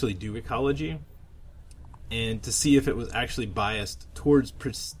we actually do ecology, and to see if it was actually biased towards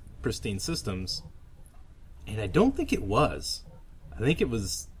pristine systems. And I don't think it was. I think it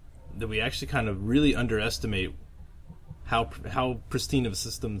was that we actually kind of really underestimate how pristine of a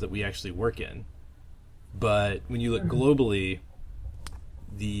system that we actually work in. But when you look globally,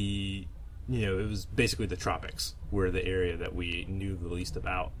 it was basically the tropics were the area that we knew the least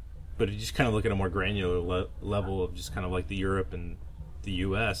about. But if you just kind of look at a more granular level of just kind of like the Europe and the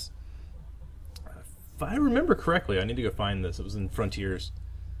U.S., if I remember correctly, I need to go find this. It was in Frontiers.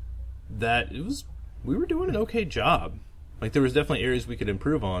 We were doing an okay job. Like there was definitely areas we could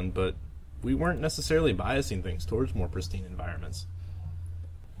improve on, but we weren't necessarily biasing things towards more pristine environments.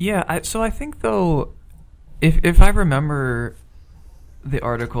 Yeah, so I think though, if I remember the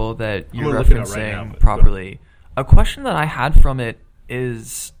article that you're referencing properly, a question that I had from it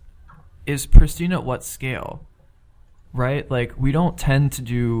is pristine at what scale? Right? Like we don't tend to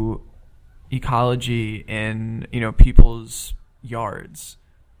do ecology in, people's yards,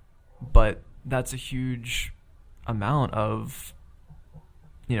 but that's a huge amount of,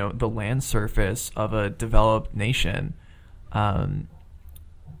 the land surface of a developed nation. And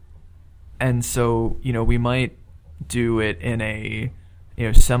so, we might do it in a,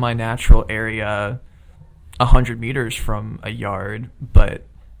 semi-natural area 100 meters from a yard, but,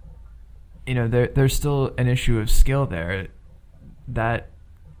 there's still an issue of scale there. That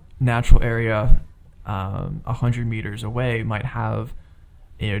natural area 100 meters away might have,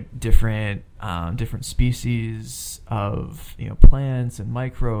 different species of, plants and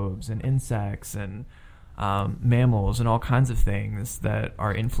microbes and insects and mammals and all kinds of things that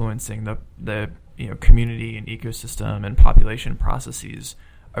are influencing the community and ecosystem and population processes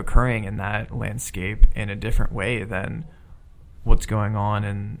occurring in that landscape in a different way than what's going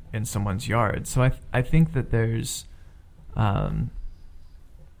on in someone's yard. So I think that there's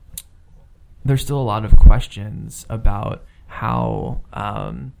still a lot of questions about how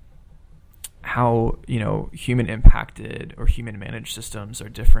human impacted or human managed systems are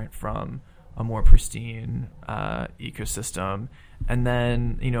different from a more pristine ecosystem, and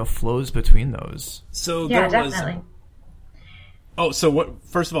then flows between those. So yeah, there definitely.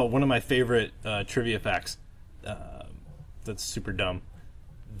 First of all, one of my favorite trivia facts. That's super dumb.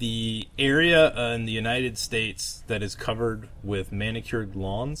 The area in the United States that is covered with manicured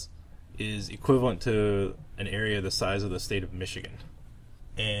lawns is equivalent to an area the size of the state of Michigan,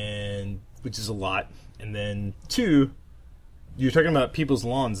 and which is a lot. And then 2, you're talking about people's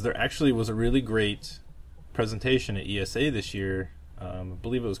lawns. There actually was a really great presentation at ESA this year. I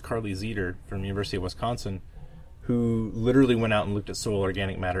believe it was Carly Zeter from the University of Wisconsin, who literally went out and looked at soil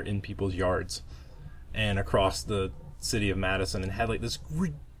organic matter in people's yards and across the city of Madison, and had like this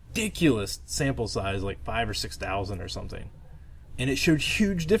ridiculous sample size, like 5,000 or 6,000 or something. And it showed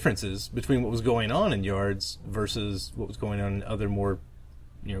huge differences between what was going on in yards versus what was going on in other more,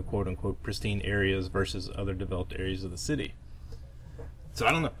 quote unquote, pristine areas versus other developed areas of the city. So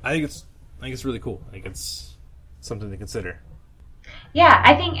I don't know. I think it's really cool. I think it's something to consider. Yeah,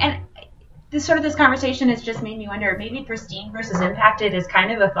 I think, and this conversation has just made me wonder, maybe pristine versus impacted is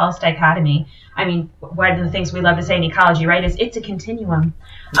kind of a false dichotomy. I mean, one of the things we love to say in ecology, right, is it's a continuum.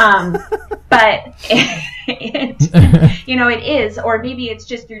 But it is, or maybe it's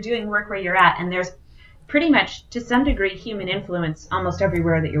just you're doing work where you're at, and there's pretty much, to some degree, human influence almost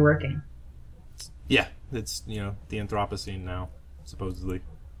everywhere that you're working. Yeah, it's, the Anthropocene now, supposedly,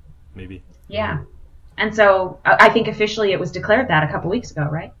 maybe. Yeah. And so I think officially it was declared that a couple weeks ago,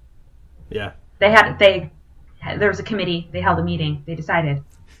 right? Yeah. There was a committee, they held a meeting, they decided.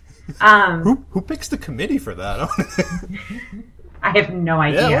 Who picks the committee for that? I have no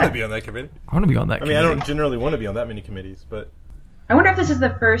idea. Yeah, I want to be on that committee. I want to be on that committee. I don't generally want to be on that many committees, but... I wonder if this is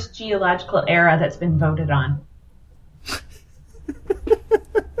the first geological era that's been voted on.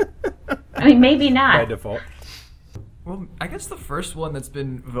 I mean, maybe not. By default. Well, I guess the first one that's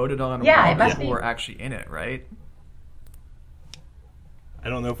been voted on it must people be. were actually in it, right? I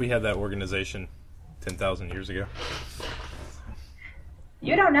don't know if we had that organization 10,000 years ago.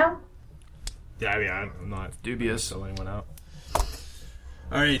 You don't know. Yeah, I'm not dubious. Selling one out.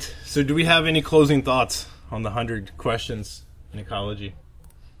 All right. So, do we have any closing thoughts on the 100 questions in ecology?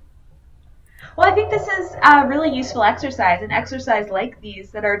 Well, I think this is a really useful exercise. An exercise like these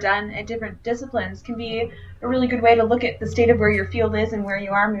that are done in different disciplines can be a really good way to look at the state of where your field is and where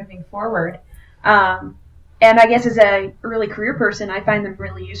you are moving forward. And I guess as a early career person, I find them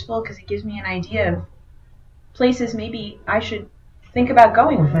really useful because it gives me an idea of places maybe I should think about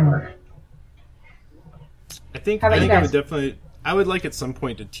going with my work. I think I would like at some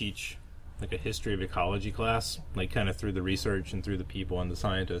point to teach like a history of ecology class, like kind of through the research and through the people and the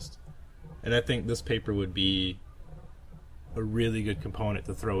scientists. And I think this paper would be a really good component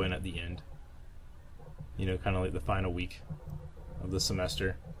to throw in at the end. Kind of like the final week of the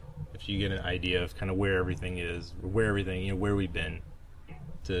semester. If you get an idea of kind of where everything is, where we've been,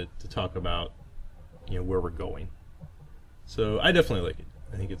 to talk about, where we're going. So I definitely like it.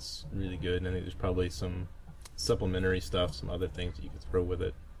 I think it's really good, and I think there's probably some supplementary stuff, some other things that you could throw with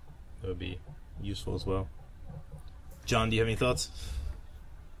it that would be useful as well. John, do you have any thoughts?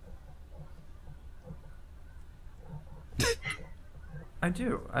 I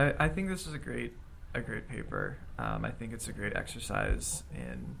do. I think this is a great paper. I think it's a great exercise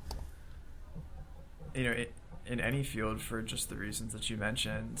in any field for just the reasons that you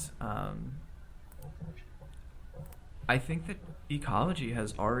mentioned. I think that ecology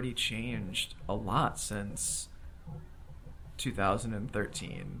has already changed a lot since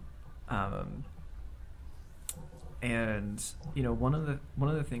 2013. And one of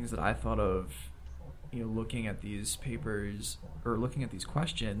the things that I thought of looking at these papers or looking at these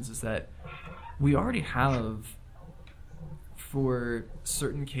questions is that we already have, for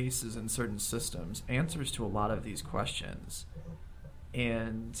certain cases and certain systems, answers to a lot of these questions.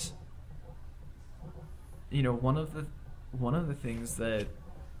 And one of the things that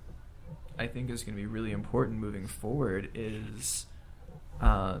I think is going to be really important moving forward is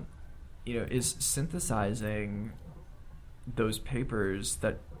is synthesizing those papers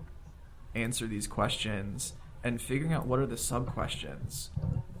that answer these questions and figuring out what are the sub-questions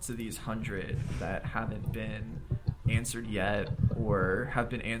to these 100 that haven't been answered yet or have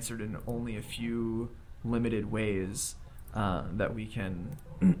been answered in only a few limited ways that we can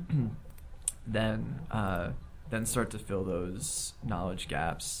then start to fill those knowledge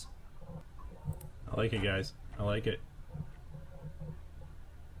gaps. I like it, guys. I like it.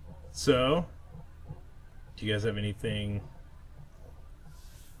 So, do you guys have anything?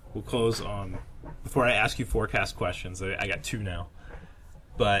 We'll close on, before I ask you forecast questions, I got two now.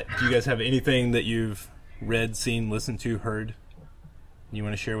 But do you guys have anything that you've read, seen, listened to, heard, you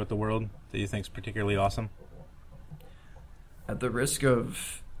want to share with the world that you think is particularly awesome? At the risk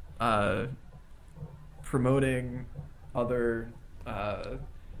of promoting other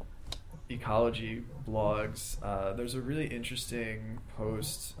ecology blogs, there's a really interesting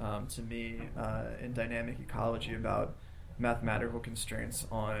post to me in Dynamic Ecology about mathematical constraints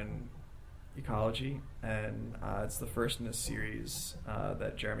on ecology, and it's the first in a series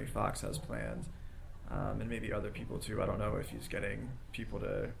that Jeremy Fox has planned, and maybe other people too. I don't know if he's getting people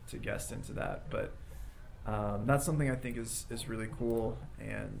to guest into that, but that's something I think is really cool,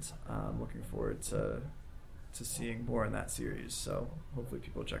 and I'm looking forward to seeing more in that series. So hopefully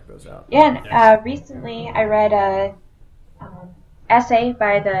people check those out. Yeah, and recently I read essay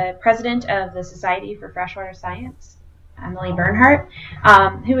by the president of the Society for Freshwater Science, Emily Bernhardt,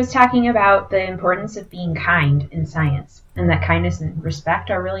 who was talking about the importance of being kind in science, and that kindness and respect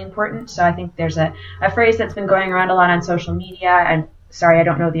are really important. So I think there's a phrase that's been going around a lot on social media, and sorry, I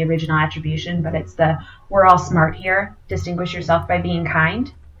don't know the original attribution, but it's the "we're all smart here, distinguish yourself by being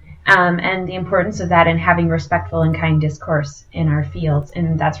kind," and the importance of that in having respectful and kind discourse in our fields,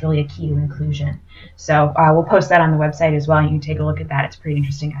 and that's really a key to inclusion. So we'll post that on the website as well, and you can take a look at that. It's a pretty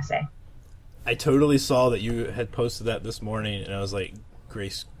interesting essay. I totally saw that you had posted that this morning, and I was like,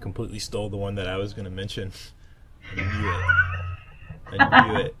 Grace completely stole the one that I was going to mention. I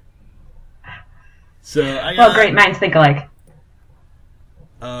knew it. So well, great minds think alike.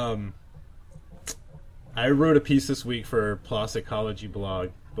 I wrote a piece this week for PLOS Ecology blog,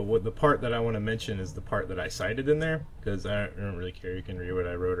 but the part that I want to mention is the part that I cited in there, because I don't really care. You can read what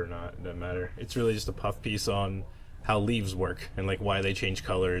I wrote or not. It doesn't matter. It's really just a puff piece on how leaves work and like why they change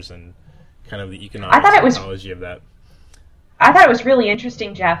colors and kind of the economic psychology of that. I thought it was really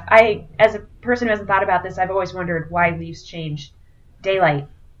interesting, Jeff. As a person who hasn't thought about this, I've always wondered why leaves change daylight.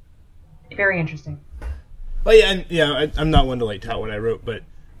 Very interesting. Well, I'm not one to like tout what I wrote, but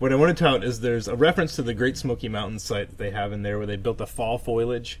what I want to tout is there's a reference to the Great Smoky Mountains site that they have in there where they built a fall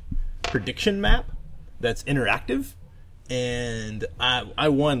foliage prediction map that's interactive, and I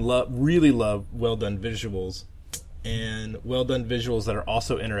really love well-done visuals, and well-done visuals that are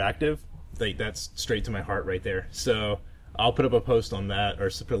also interactive. Like, that's straight to my heart right there. So I'll put up a post on that, or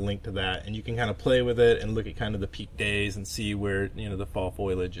put a link to that, and you can kind of play with it and look at kind of the peak days and see where, the fall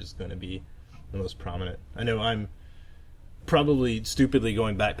foliage is going to be the most prominent. I know I'm probably stupidly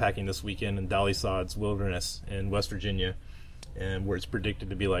going backpacking this weekend in Dolly Sod's Wilderness in West Virginia, and where it's predicted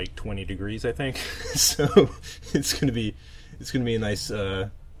to be like 20 degrees, I think. So it's going to be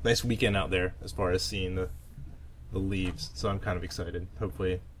a nice weekend out there as far as seeing the leaves. So I'm kind of excited.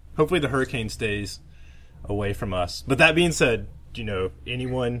 Hopefully the hurricane stays away from us. But that being said,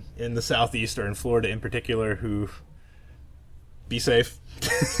 anyone in the Southeast or in Florida in particular who be safe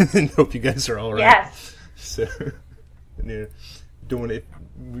and hope you guys are all right. Yes. So we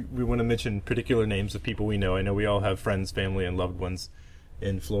want to mention particular names of people we know. I know we all have friends, family, and loved ones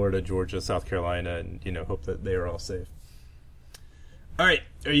in Florida, Georgia, South Carolina, and hope that they are all safe. All right,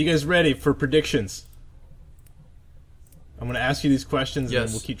 are you guys ready for predictions? I'm going to ask you these questions, and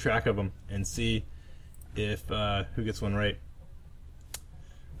then we'll keep track of them and see if who gets one right.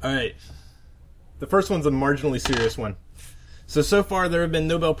 All right. The first one's a marginally serious one. So far there have been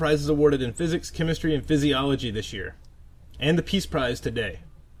Nobel Prizes awarded in physics, chemistry, and physiology this year, and the Peace Prize today.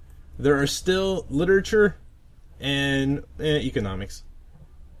 There are still literature and economics.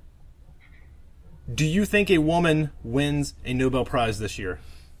 Do you think a woman wins a Nobel Prize this year?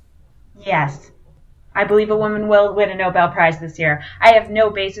 Yes. I believe a woman will win a Nobel Prize this year. I have no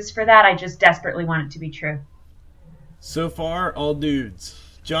basis for that. I just desperately want it to be true. So far, all dudes.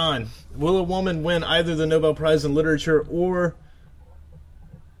 John, will a woman win either the Nobel Prize in Literature or...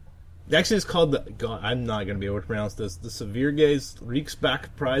 Actually, it's called I'm not going to be able to pronounce this. The Sveriges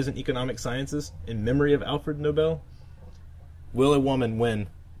Riksbank Prize in Economic Sciences in memory of Alfred Nobel. Will a woman win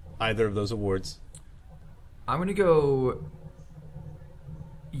either of those awards? I'm going to go...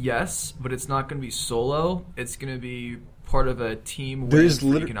 Yes, but it's not going to be solo. It's going to be part of a team with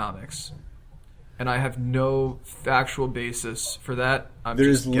economics. And I have no factual basis for that.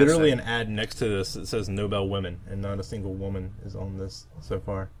 There's literally an ad next to this that says Nobel Women, and not a single woman is on this so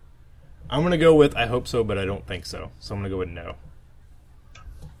far. I'm going to go with I hope so, but I don't think so. So I'm going to go with no.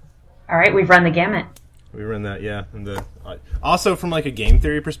 All right, we've run the gamut. We run that, yeah. And also, from like a game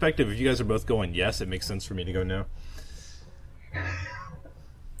theory perspective, if you guys are both going yes, it makes sense for me to go no.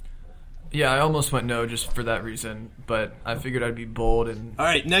 Yeah, I almost went no just for that reason, but I figured I'd be bold and all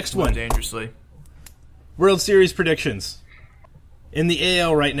right, next one. Dangerously. World Series predictions. In the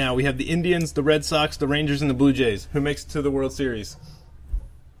AL right now, we have the Indians, the Red Sox, the Rangers, and the Blue Jays. Who makes it to the World Series?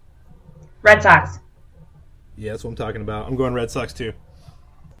 Red Sox. Yeah, that's what I'm talking about. I'm going Red Sox, too.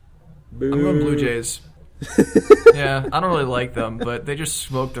 Boo. I'm going Blue Jays. Yeah, I don't really like them, but they just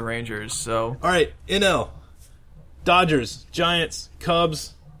smoked the Rangers, so... All right, NL. Dodgers, Giants,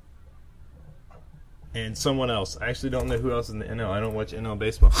 Cubs... and someone else. I actually don't know who else is in the NL. I don't watch NL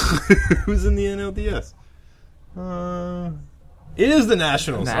baseball. Who's in the NLDS? It is the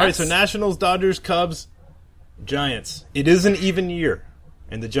Nationals. All right, so Nationals, Dodgers, Cubs, Giants. It is an even year.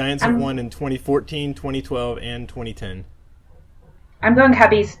 And the Giants have won in 2014, 2012, and 2010. I'm going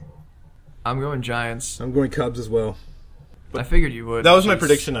Cubbies. I'm going Giants. I'm going Cubs as well. But I figured you would. That was my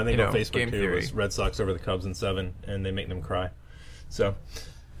prediction, I think, on Facebook, game too. Theory. Was Red Sox over the Cubs in 7, and they make them cry. So...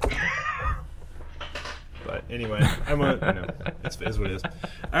 But anyway, it is what it is. All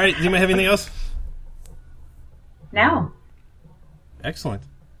right, do you have anything else? No. Excellent.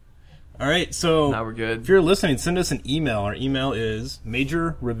 All right, so Now we're good. If you're listening, send us an email. Our email is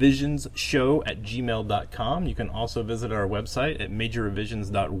majorrevisionsshow@gmail.com. You can also visit our website at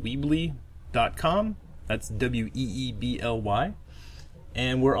majorrevisions.weebly.com. That's WEEBLY.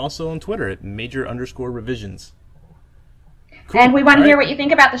 And we're also on Twitter at major_revisions. Cool. And we want to All hear right. what you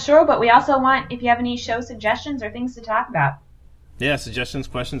think about the show, but we also want, if you have any show suggestions or things to talk about. Yeah, suggestions,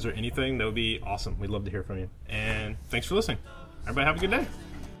 questions, or anything, that would be awesome. We'd love to hear from you. And thanks for listening. Everybody have a good day.